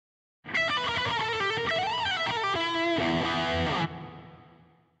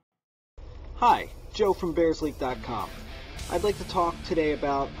Hi, Joe from BearsLeak.com. I'd like to talk today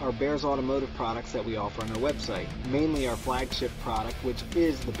about our Bears automotive products that we offer on our website, mainly our flagship product, which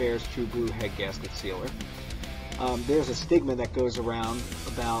is the Bears True Blue head gasket sealer. There's a stigma that goes around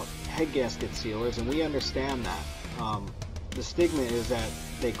about head gasket sealers, and we understand that. The stigma is that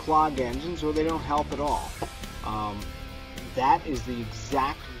they clog engines or they don't help at all. That is the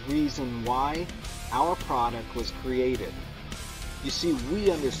exact reason why our product was created. You see,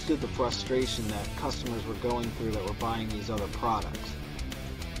 we understood the frustration that customers were going through that were buying these other products.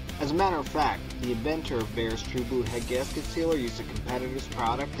 As a matter of fact, the inventor of Bears True Blue head gasket sealer used a competitor's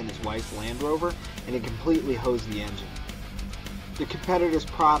product in his wife's Land Rover, and it completely hosed the engine. The competitor's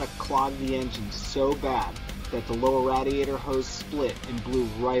product clogged the engine so bad that the lower radiator hose split and blew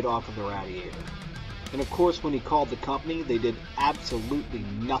right off of the radiator. And of course, when he called the company, they did absolutely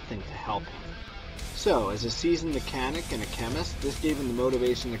nothing to help him. So, as a seasoned mechanic and a chemist, this gave him the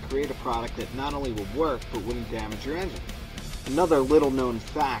motivation to create a product that not only would work, but wouldn't damage your engine. Another little known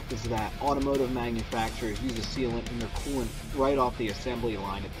fact is that automotive manufacturers use a sealant in their coolant right off the assembly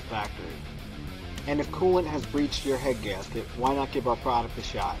line at the factory. And if coolant has breached your head gasket, why not give our product a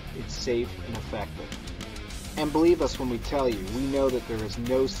shot? It's safe and effective. And believe us when we tell you, we know that there is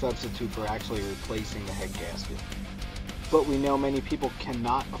no substitute for actually replacing the head gasket. But we know many people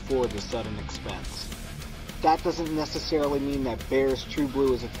cannot afford the sudden expense. That doesn't necessarily mean that Bears True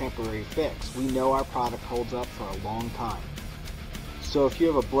Blue is a temporary fix. We know our product holds up for a long time. So if you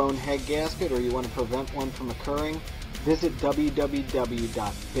have a blown head gasket or you want to prevent one from occurring, visit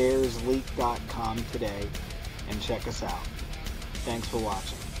www.bearsleak.com today and check us out. Thanks for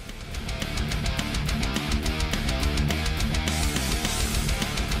watching.